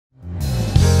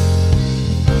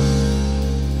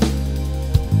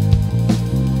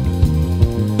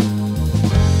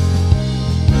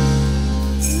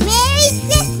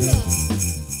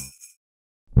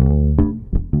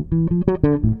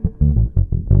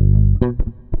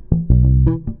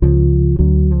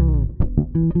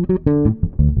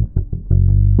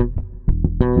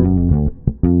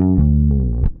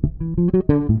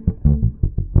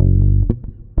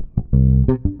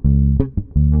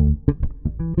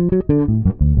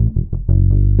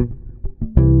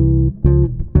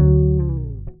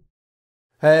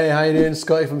Hey, how you doing?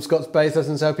 Scotty from Scott's Bass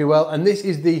Lessons, hope you're well. And this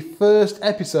is the first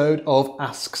episode of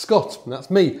Ask Scott, and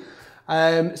that's me.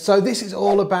 So this is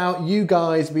all about you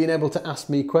guys being able to ask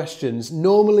me questions.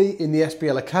 Normally in the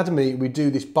SBL Academy, we do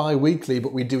this bi-weekly,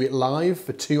 but we do it live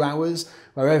for 2 hours,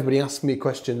 where everybody asks me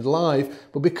questions live.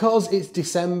 But because it's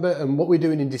December, and what we're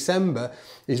doing in December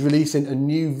is releasing a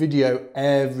new video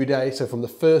every day. So from the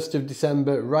 1st of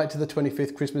December right to the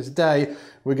 25th, Christmas Day,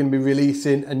 we're going to be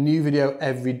releasing a new video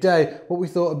every day. What we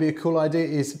thought would be a cool idea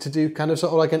is to do kind of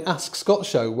sort of like an Ask Scott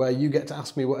show, where you get to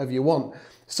ask me whatever you want.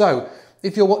 So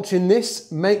if you're watching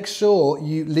this, make sure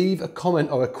you leave a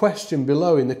comment or a question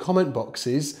below in the comment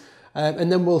boxes,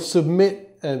 and then we'll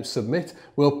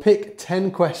we'll pick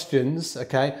 10 questions,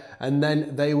 okay, and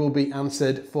then they will be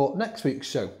answered for next week's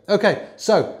show. Okay,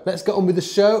 so let's get on with the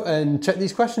show and check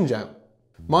these questions out.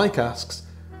 Mike asks,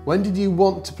 when did you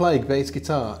want to play bass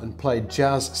guitar and play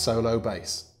jazz solo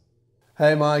bass?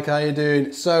 Hey Mike, how you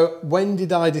doing? So when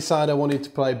did I decide I wanted to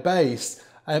play bass?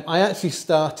 I actually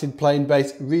started playing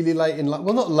bass really late in life.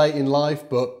 Well, not late in life,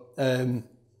 but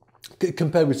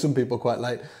compared with some people, quite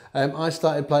late. I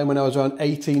started playing when I was around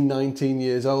 18, 19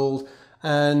 years old.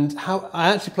 And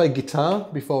I actually played guitar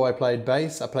before I played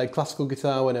bass. I played classical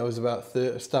guitar when I was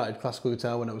started classical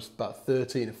guitar when I was about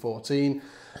 13 or 14.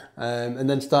 And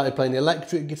then started playing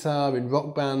electric guitar in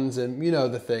rock bands, and you know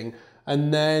the thing.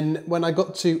 And then when I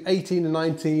got to 18 and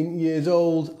 19 years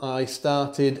old, I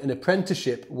started an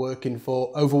apprenticeship working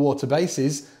for Overwater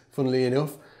Basses, funnily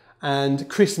enough. And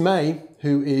Chris May,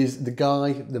 who is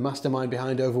the mastermind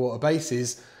behind Overwater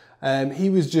Basses,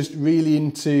 he was just really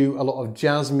into a lot of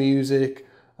jazz music,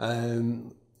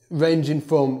 ranging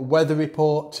from Weather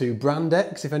Report to Brand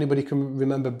X, if anybody can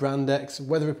remember Brand X.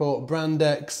 Weather Report, Brand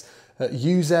X,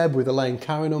 UZEB with Elaine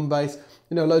Karen on bass,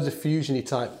 you know, loads of fusiony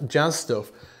type jazz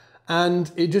stuff.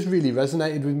 And it just really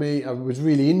resonated with me. I was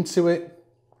really into it.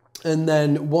 And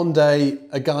then one day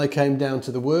a guy came down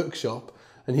to the workshop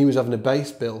and he was having a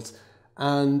bass built.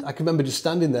 And I can remember just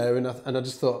standing there and I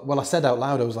just thought, well, I said out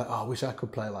loud, I was like, oh, I wish I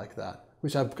could play like that.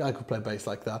 Wish I could play bass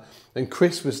like that. And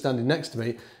Chris was standing next to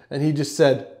me and he just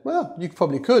said, well, you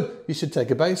probably could. You should take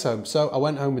a bass home. So I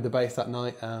went home with the bass that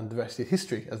night, and the rest is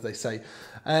history, as they say.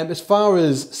 As far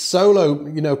as solo,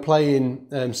 you know,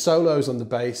 playing solos on the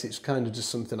bass, it's kind of just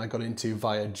something I got into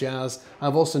via jazz.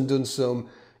 I've also done some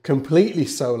completely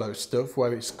solo stuff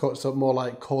where it's more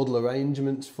like chordal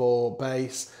arrangements for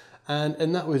bass.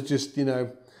 And that was just, you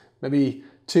know, maybe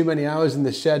too many hours in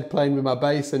the shed playing with my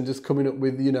bass and just coming up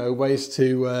with, you know, ways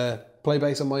to play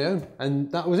bass on my own.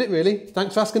 And that was it really.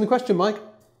 Thanks for asking the question, Mike.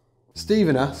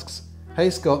 Stephen asks, hey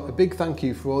Scott, a big thank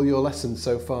you for all your lessons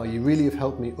so far. You really have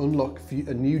helped me unlock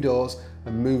new doors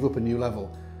and move up a new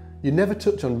level. You never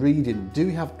touch on reading. Do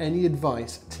you have any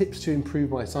advice, tips to improve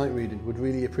my sight reading? Would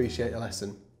really appreciate a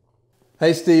lesson.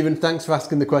 Hey Stephen, thanks for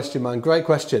asking the question, man. Great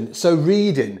question. So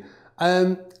reading,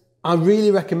 I really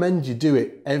recommend you do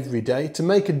it every day to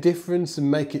make a difference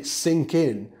and make it sink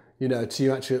in, you know, to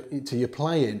your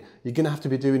playing. You're going to have to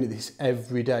be doing this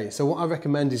every day. So what I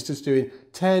recommend is just doing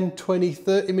 10, 20,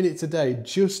 30 minutes a day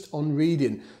just on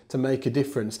reading to make a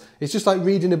difference. It's just like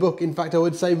reading a book. In fact, I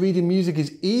would say reading music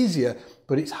is easier,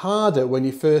 but it's harder when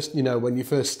you first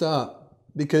start,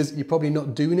 because you're probably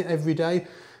not doing it every day.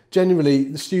 Generally,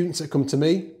 the students that come to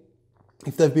me,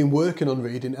 if they've been working on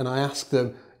reading and I ask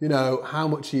them, you know, how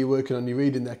much are you working on your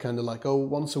reading? They're kind of like, oh,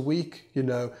 once a week, you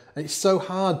know. And it's so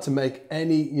hard to make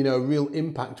any, you know, real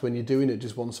impact when you're doing it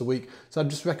just once a week. So I'd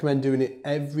just recommend doing it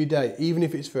every day, even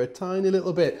if it's for a tiny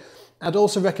little bit. I'd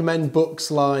also recommend books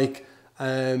like,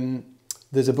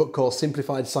 there's a book called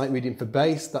Simplified Sight Reading for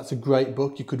Bass. That's a great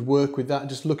book. You could work with that,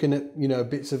 just looking at, you know,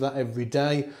 bits of that every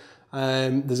day.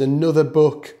 There's another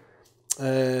book,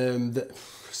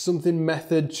 something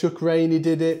Method, Chuck Rainey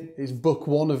did it. It's book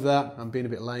 1 of that. I'm being a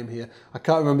bit lame here. I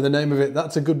can't remember the name of it.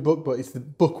 That's a good book, but it's the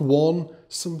book 1,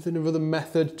 something or other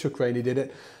Method. Chuck Rainey did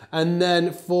it. And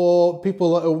then for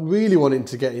people that are really wanting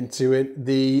to get into it,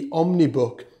 the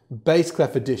Omnibook Bass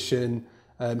Clef Edition,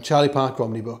 Charlie Parker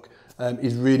Omnibook,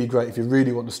 is really great if you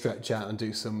really want to stretch out and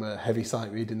do some heavy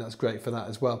sight reading. That's great for that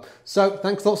as well. So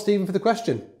thanks a lot, Stephen, for the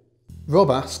question. Rob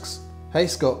asks, hey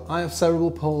Scott, I have cerebral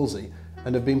palsy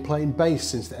and have been playing bass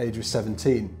since the age of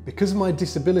 17. Because of my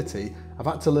disability, I've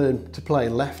had to learn to play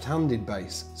left-handed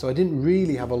bass, so I didn't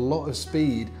really have a lot of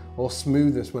speed or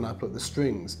smoothness when I pluck the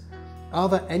strings. Are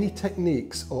there any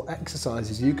techniques or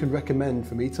exercises you could recommend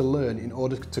for me to learn in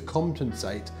order to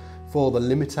compensate for the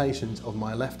limitations of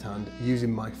my left hand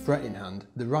using my fretting hand,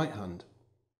 the right hand?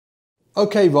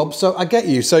 Okay, Rob, so I get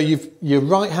you. So you're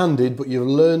right-handed, but you've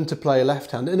learned to play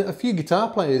left hand. And a few guitar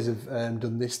players have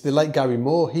done this. The late Gary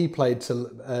Moore, he learned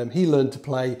to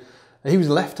play He was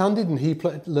left-handed and he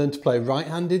learned to play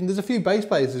right-handed, and there's a few bass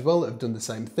players as well that have done the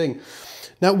same thing.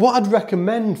 Now, what I'd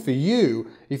recommend for you,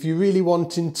 if you're really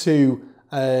wanting to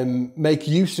make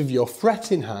use of your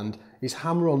fretting hand, is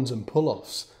hammer-ons and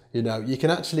pull-offs. You know, you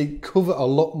can actually cover a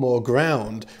lot more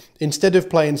ground. Instead of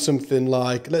playing something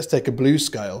like, let's take a blues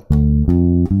scale,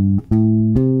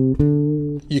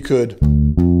 you could,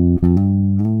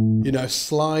 you know,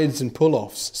 slides and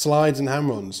pull-offs, slides and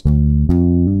hammer-ons.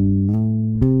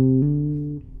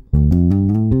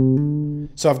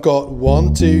 So I've got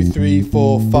 1, 2, 3,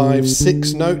 4, 5,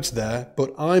 6 notes there,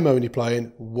 but I'm only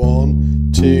playing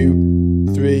 1, 2,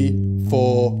 3,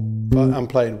 4, 5. I'm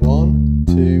playing 1,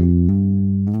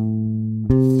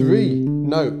 2, 3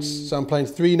 notes. So I'm playing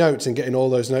 3 notes and getting all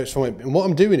those notes from it. And what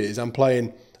I'm doing is I'm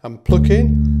plucking,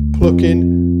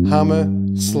 hammer,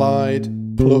 slide,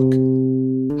 pluck,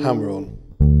 hammer on.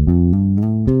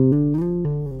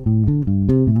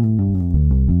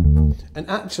 And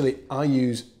actually I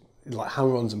use like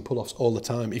hammer-ons and pull-offs all the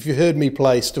time. If you heard me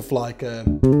play stuff like, you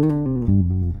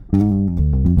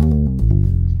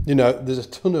know, there's a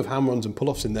ton of hammer-ons and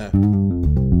pull-offs in there.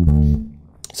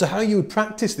 So how you would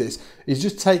practice this is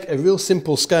just take a real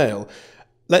simple scale.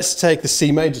 Let's take the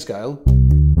C major scale.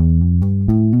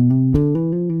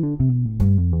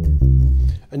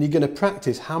 And you're going to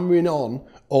practice hammering on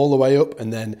all the way up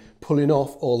and then pulling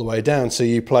off all the way down. So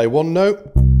you play one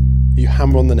note, you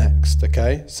hammer on the next,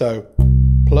 okay? So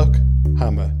pluck,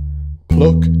 hammer,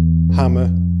 hammer.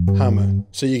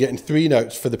 So you're getting 3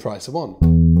 notes for the price of 1,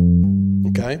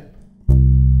 okay?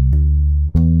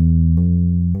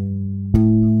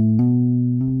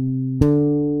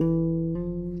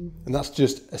 And that's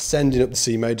just ascending up the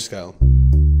C major scale.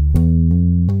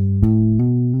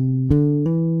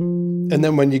 And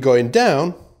then when you're going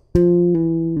down,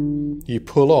 you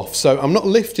pull off. So I'm not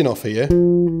lifting off here,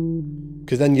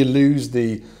 because then you lose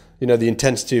the, you know, the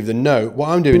intensity of the note. What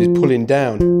I'm doing is pulling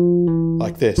down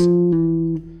like this.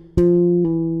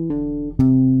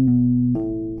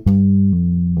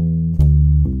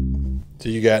 So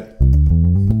you get,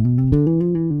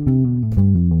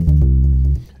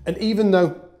 and even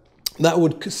though that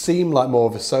would seem like more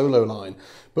of a solo line,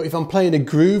 but if I'm playing a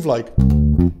groove like,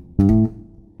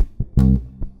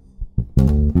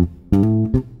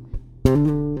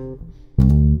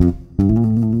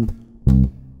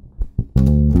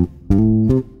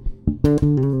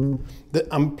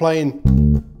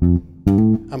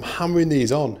 I'm hammering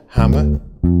these on, hammer,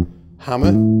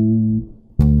 hammer,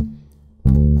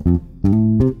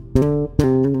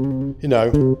 you know,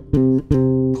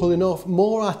 pulling off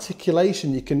more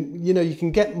articulation. You can, you know, you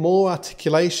can get more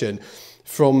articulation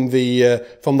from the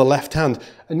left hand.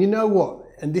 And you know what?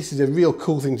 And this is a real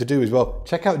cool thing to do as well.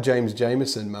 Check out James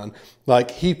Jamerson, man.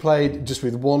 Like, he played just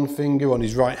with one finger on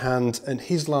his right hand, and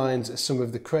his lines are some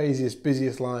of the craziest,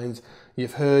 busiest lines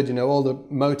you've heard, you know, all the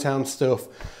Motown stuff.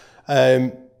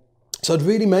 So I'd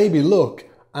really maybe look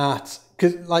at,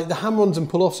 because like the hammer-ons and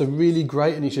pull-offs are really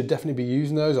great and you should definitely be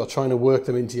using those or trying to work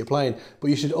them into your playing, but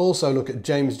you should also look at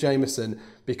James Jamerson,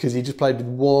 because he just played with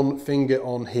one finger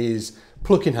on his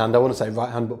plucking hand. I want to say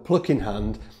right hand, but plucking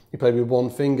hand, he played with one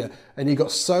finger, and he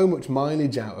got so much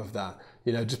mileage out of that,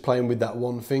 you know, just playing with that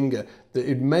one finger, that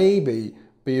it maybe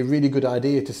be a really good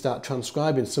idea to start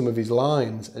transcribing some of his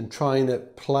lines and trying to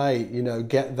play, you know,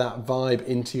 get that vibe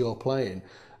into your playing.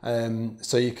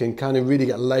 So you can kind of really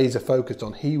get laser focused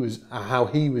on how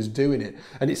he was doing it.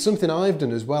 And it's something I've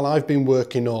done as well. I've been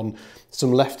working on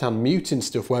some left hand muting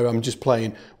stuff where I'm just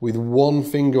playing with one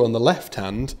finger on the left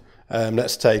hand.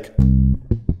 Let's take,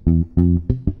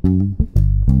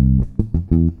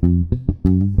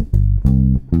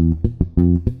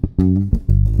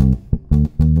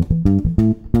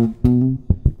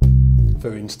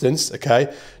 for instance,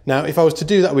 okay? Now, if I was to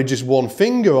do that with just one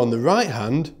finger on the right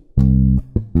hand,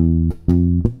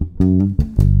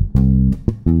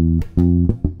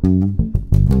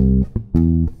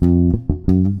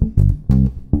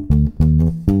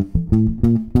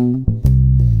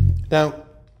 now,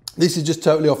 this is just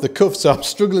totally off the cuff, so I'm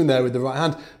struggling there with the right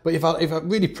hand. But if I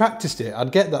really practiced it,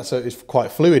 I'd get that so it's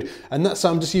quite fluid. And that's, so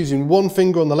I'm just using one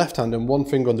finger on the left hand and one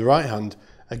finger on the right hand.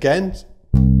 Again.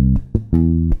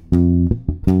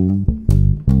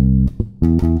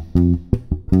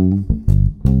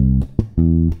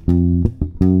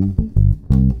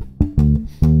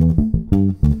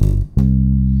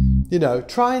 You know,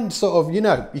 try and sort of, you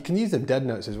know, you can use them dead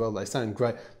notes as well, they sound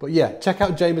great. But yeah, check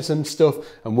out Jameson's stuff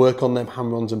and work on them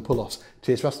hammer-ons and pull-offs.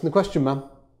 Cheers for asking the question, man.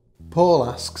 Paul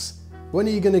asks, when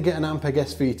are you going to get an Ampeg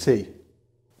SVT?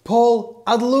 Paul,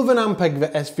 I'd love an Ampeg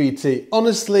SVT.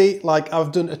 Honestly, like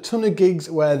I've done a ton of gigs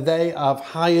where they have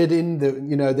hired in, the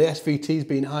SVT's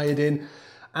been hired in,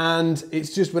 and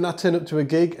it's just when I turn up to a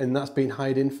gig and that's been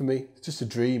hired in for me, it's just a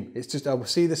dream. It's just, I will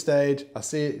see the stage, I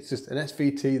see it, it's just an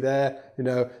SVT there,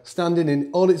 standing in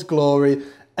all its glory,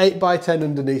 8x10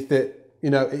 underneath it,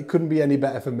 it couldn't be any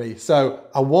better for me. So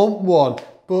I want one,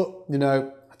 but I don't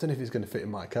know if it's going to fit in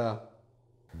my car.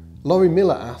 Laurie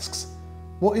Miller asks,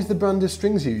 what is the brand of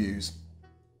strings you use?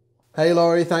 Hey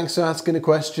Laurie, thanks for asking a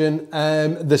question.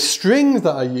 The strings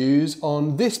that I use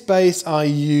on this bass, I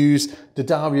use the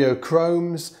Dario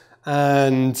Chromes,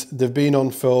 and they've been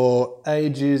on for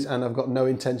ages and I've got no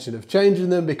intention of changing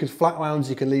them because flat wounds,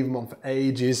 you can leave them on for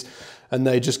ages and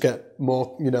they just get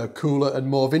more, cooler and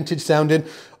more vintage sounding.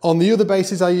 On the other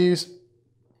basses I use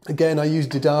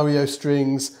D'Addario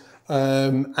strings,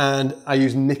 and I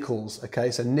use nickels,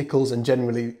 okay? So nickels and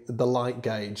generally the light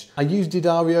gauge. I use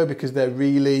D'Addario because they're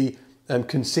really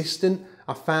consistent.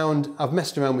 I've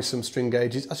messed around with some string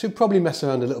gauges. I should probably mess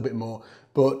around a little bit more,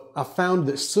 but I found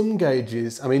that some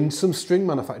gauges, some string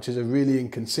manufacturers are really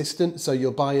inconsistent. So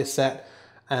you'll buy a set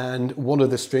and one of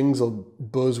the strings will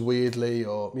buzz weirdly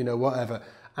or, whatever.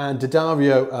 And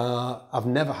D'Addario, I've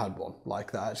never had one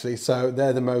like that actually. So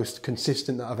they're the most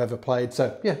consistent that I've ever played.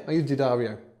 So yeah, I use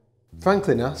D'Addario.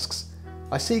 Franklin asks,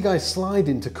 I see guys slide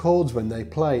into chords when they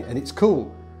play and it's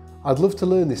cool. I'd love to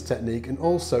learn this technique and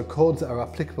also chords that are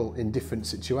applicable in different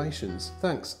situations.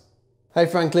 Thanks. Hey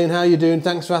Franklin, how you doing?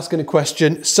 Thanks for asking a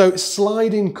question. So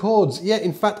sliding chords. Yeah,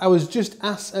 in fact, I was just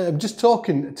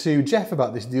talking to Jeff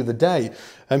about this the other day.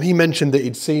 He mentioned that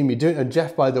he'd seen me do it. And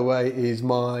Jeff, by the way, is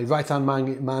my right-hand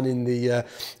man in the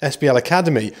SBL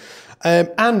Academy.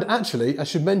 And actually, I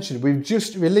should mention, we've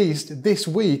just released this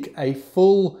week a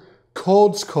full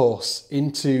chords course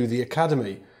into the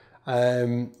Academy,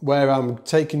 where I'm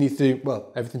taking you through,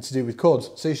 well, everything to do with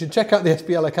chords. So you should check out the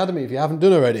SBL Academy if you haven't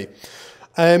done already.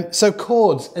 So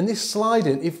chords, and this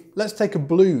sliding, let's take a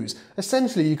blues.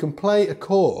 Essentially, you can play a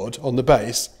chord on the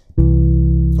bass,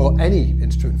 or any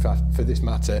instrument for this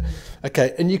matter,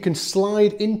 okay, and you can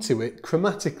slide into it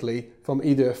chromatically from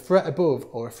either a fret above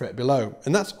or a fret below.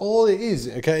 And that's all it is,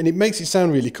 okay, and it makes it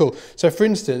sound really cool. So for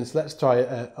instance, let's try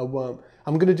a one.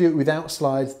 I'm going to do it without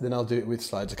slides, then I'll do it with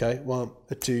slides, okay? 1,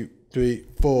 2, 3,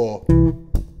 4.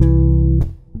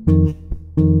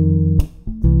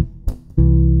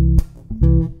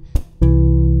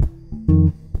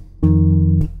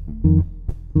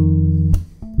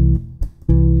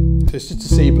 So it's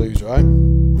just a C blues, right?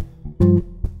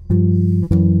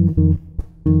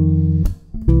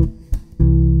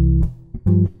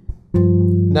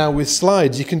 Now with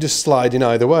slides, you can just slide in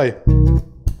either way.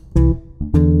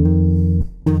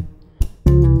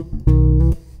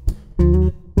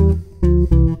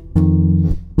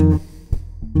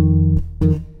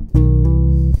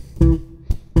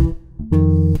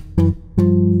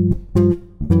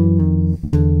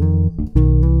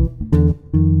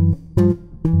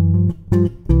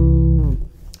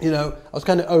 I was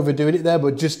kind of overdoing it there,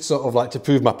 but just sort of like to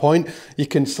prove my point, you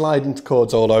can slide into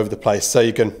chords all over the place. So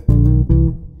you can.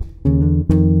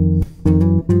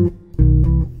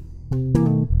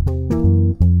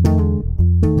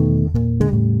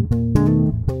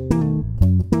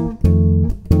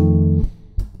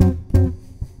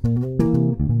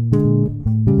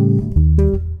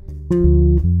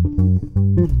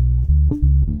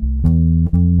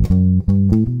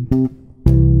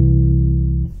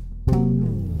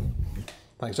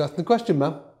 Thanks for asking the question,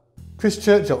 man. Chris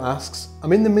Churchill asks,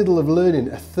 I'm in the middle of learning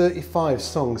a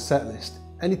 35-song set list.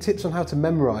 Any tips on how to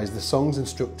memorise the songs and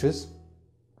structures?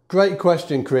 Great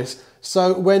question, Chris.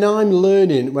 So when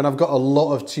I've got a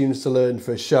lot of tunes to learn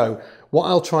for a show, what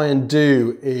I'll try and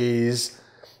do is,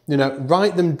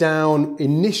 write them down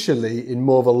initially in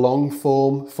more of a long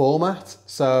form format.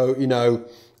 So,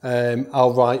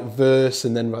 I'll write verse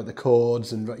and then write the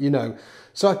chords and,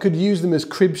 so I could use them as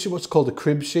crib sheet, what's called a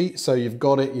crib sheet. So you've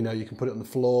got it, you can put it on the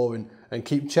floor and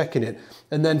keep checking it.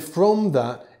 And then from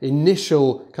that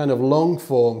initial kind of long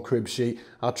form crib sheet,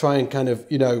 I'll try and kind of,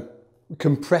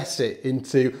 compress it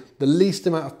into the least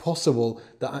amount of possible,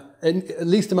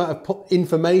 least amount of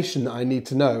information that I need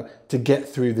to know to get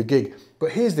through the gig.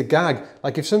 But here's the gag.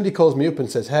 Like if somebody calls me up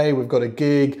and says, hey, we've got a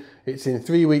gig, it's in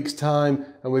 3 weeks time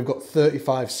and we've got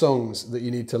 35 songs that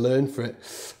you need to learn for it.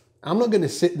 I'm not going to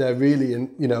sit there really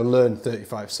and, learn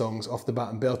 35 songs off the bat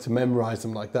and be able to memorize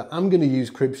them like that. I'm going to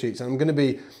use crib sheets and I'm going to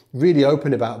be really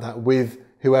open about that with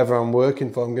whoever I'm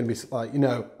working for. I'm going to be like,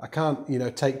 I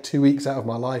can't, take 2 weeks out of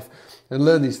my life and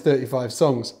learn these 35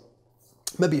 songs.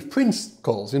 Maybe if Prince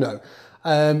calls,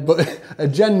 But a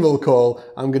general call,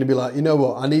 I'm going to be like, you know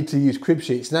what, I need to use crib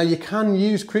sheets. Now you can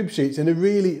use crib sheets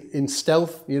in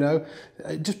stealth, you know,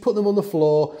 just put them on the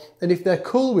floor. And if they're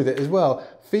cool with it as well,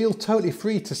 feel totally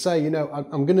free to say, you know,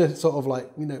 I'm going to sort of like,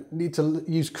 you know, need to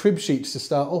use crib sheets to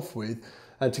start off with.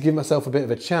 And to give myself a bit of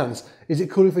a chance. Is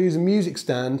it cool if I use a music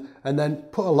stand and then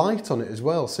put a light on it as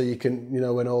well, so you can, you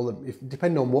know,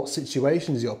 depending on what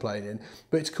situations you're playing in,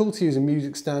 but it's cool to use a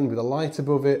music stand with a light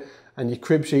above it and your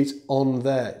crib sheets on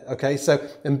there, okay? So,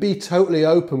 and be totally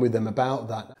open with them about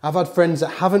that. I've had friends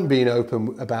that haven't been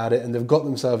open about it and they've got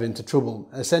themselves into trouble.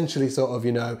 Essentially sort of,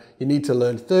 you know, you need to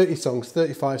learn 30 songs,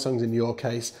 35 songs in your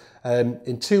case,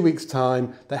 in 2 weeks'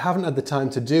 time. They haven't had the time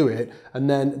to do it,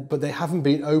 but they haven't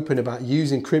been open about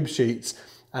using crib sheets,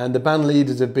 and the band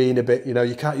leaders have been a bit, you know,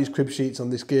 you can't use crib sheets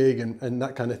on this gig and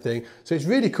that kind of thing. So it's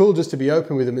really cool just to be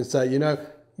open with them and say, you know,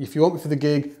 if you want me for the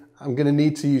gig, I'm going to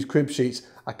need to use crib sheets.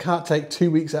 I can't take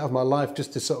 2 weeks out of my life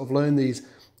just to sort of learn these,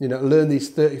 you know, learn these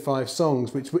 35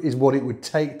 songs, which is what it would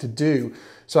take to do.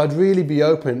 So I'd really be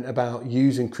open about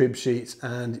using crib sheets,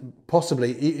 and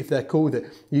possibly, if they're cool with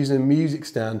it, using a music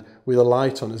stand with a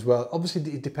light on as well. Obviously,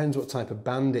 it depends what type of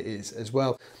band it is as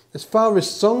well. As far as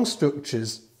song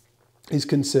structures is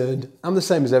concerned, I'm the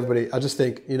same as everybody. I just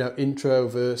think, you know, intro,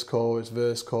 verse, chorus,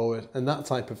 and that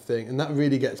type of thing. And that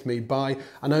really gets me by.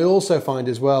 And I also find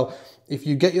as well, if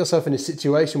you get yourself in a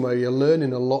situation where you're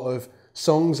learning a lot of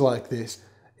songs like this,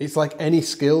 it's like any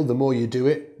skill, the more you do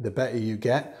it, the better you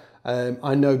get.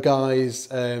 I know guys,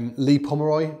 Lee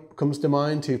Pomeroy comes to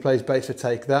mind, who plays bass for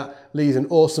Take That. Lee's an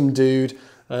awesome dude.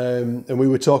 And we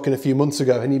were talking a few months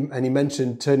ago, and he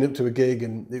mentioned turning up to a gig,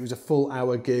 and it was a full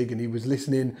hour gig, and he was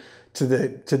listening to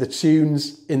the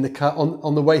tunes in the car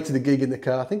on the way to the gig in the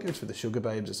car. I think it was for the Sugar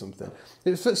Babes or something.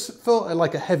 It felt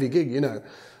like a heavy gig, you know.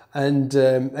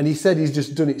 And he said he's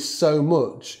just done it so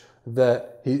much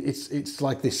that it's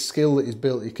like this skill that he's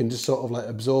built. He can just sort of like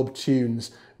absorb tunes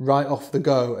right off the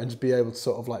go and just be able to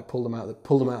sort of like pull them out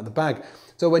of the bag.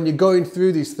 So when you're going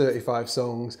through these 35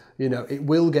 songs, you know, it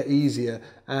will get easier,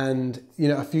 and, you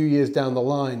know, a few years down the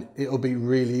line, it'll be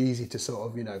really easy to sort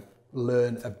of, you know,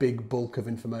 learn a big bulk of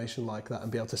information like that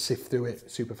and be able to sift through it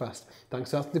super fast.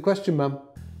 Thanks for asking the question, man.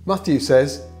 Matthew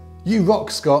says, "You rock,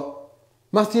 Scott."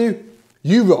 Matthew,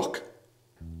 you rock.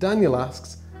 Daniel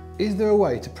asks, "Is there a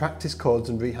way to practice chords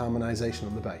and reharmonization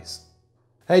on the bass?"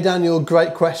 Hey Daniel,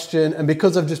 great question. And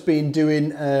because I've just been doing,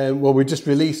 we just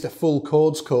released a full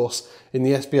chords course in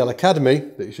the SBL Academy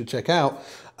that you should check out.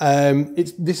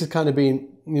 This has kind of been,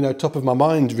 you know, top of my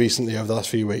mind recently over the last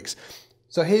few weeks.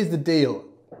 So here's the deal.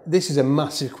 This is a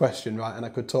massive question, right? And I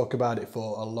could talk about it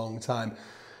for a long time.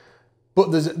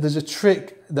 But there's a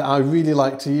trick that I really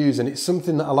like to use, and it's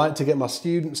something that I like to get my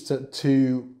students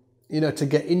to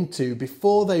get into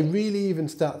before they really even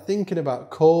start thinking about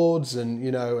chords and,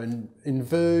 you know, and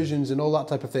inversions and all that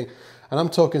type of thing. And I'm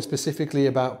talking specifically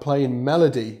about playing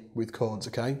melody with chords,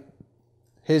 okay?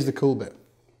 Here's the cool bit.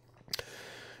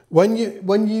 When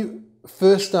you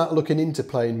first start looking into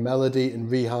playing melody and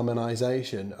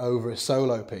reharmonization over a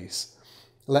solo piece,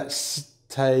 let's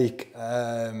take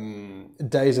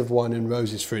Days of Wine and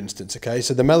Roses, for instance, okay?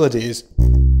 So the melody is...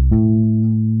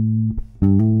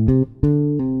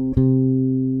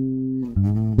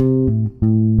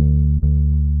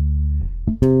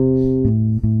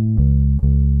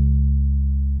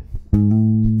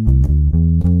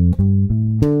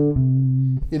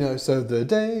 So the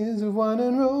days of wine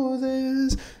and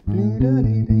roses,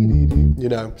 you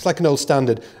know, it's like an old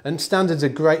standard, and standards are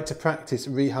great to practice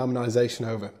reharmonization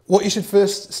over. What you should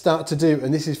first start to do,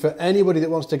 and this is for anybody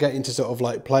that wants to get into sort of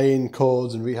like playing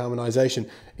chords and reharmonization,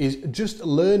 is just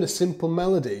learn a simple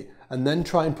melody and then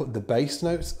try and put the bass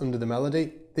notes under the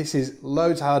melody. This is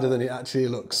loads harder than it actually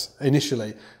looks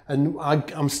initially. And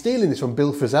I'm stealing this from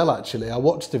Bill Frisell, actually. I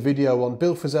watched a video on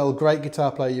Bill Frisell, great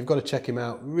guitar player. You've got to check him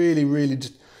out. Really, really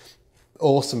just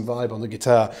awesome vibe on the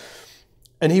guitar.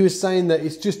 And he was saying that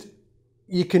it's just,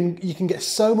 you can get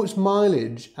so much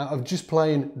mileage out of just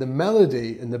playing the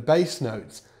melody and the bass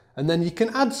notes. And then you can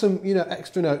add some, you know,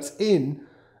 extra notes in,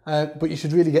 but you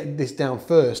should really get this down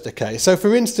first, okay? So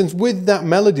for instance, with that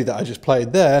melody that I just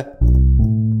played there,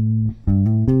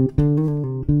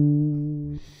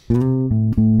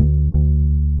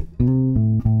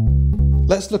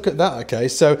 let's look at that, okay?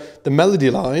 So the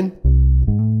melody line,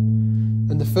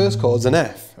 and the first chord's an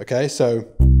F, okay? So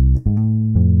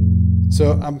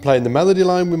I'm playing the melody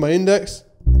line with my index,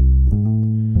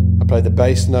 I play the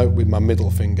bass note with my middle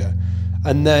finger,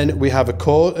 and then we have a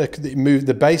chord,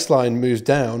 the bass line moves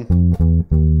down,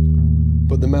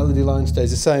 but the melody line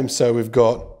stays the same, so we've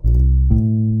got,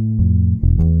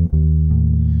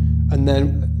 and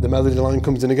then the melody line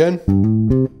comes in again.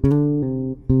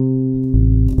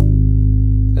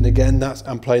 And again,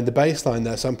 I'm playing the bass line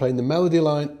there. So I'm playing the melody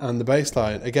line and the bass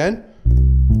line again.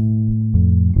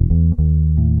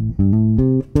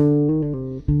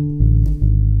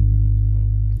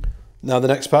 Now the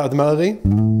next part of the melody.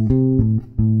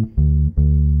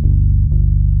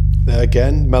 There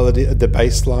again, melody, the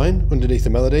bass line underneath the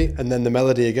melody, and then the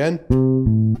melody again.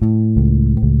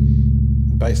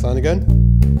 Bass line again.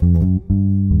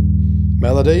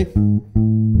 Melody.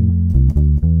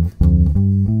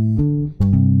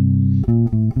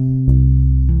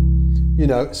 You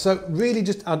know, so really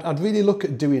just, I'd really look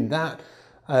at doing that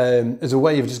as a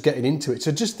way of just getting into it.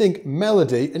 So just think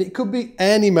melody, and it could be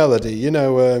any melody, you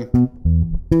know.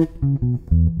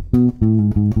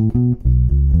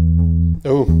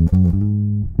 Oh.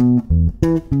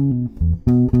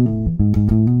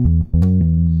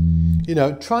 You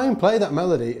know, try and play that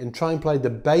melody and try and play the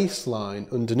bass line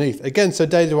underneath. Again, so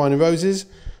Days of Wine and Roses.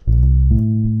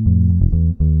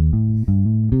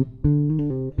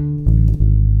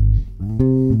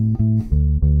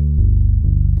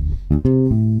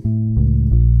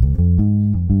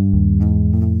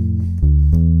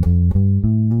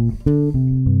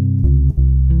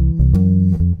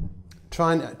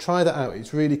 Try that out,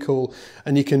 it's really cool,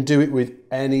 and you can do it with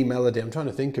any melody. I'm trying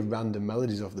to think of random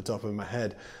melodies off the top of my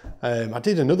head. I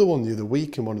did another one the other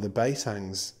week in one of the bass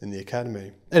hangs in the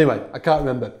academy. Anyway, I can't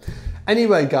remember.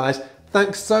 Anyway, guys,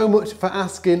 thanks so much for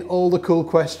asking all the cool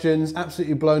questions.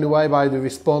 Absolutely blown away by the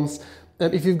response.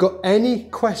 If you've got any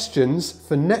questions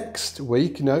for next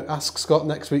week, you know, Ask Scott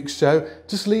next week's show,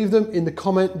 just leave them in the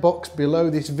comment box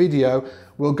below this video.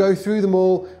 We'll go through them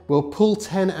all, we'll pull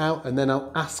 10 out, and then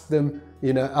I'll ask them,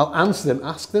 you know, I'll answer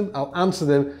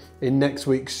them in next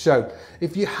week's show.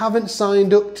 If you haven't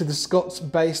signed up to the Scott's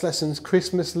Bass Lessons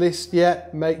Christmas list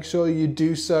yet, make sure you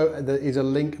do so. There is a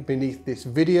link beneath this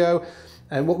video.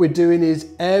 And what we're doing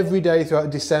is every day throughout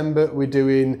December, we're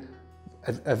doing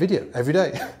a video every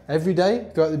day. Every day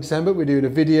throughout December, we're doing a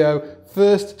video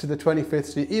 1st to the 25th,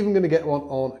 so you're even going to get one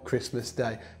on Christmas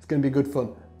Day. It's going to be good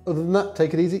fun. Other than that,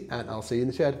 take it easy, and I'll see you in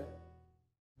the shed.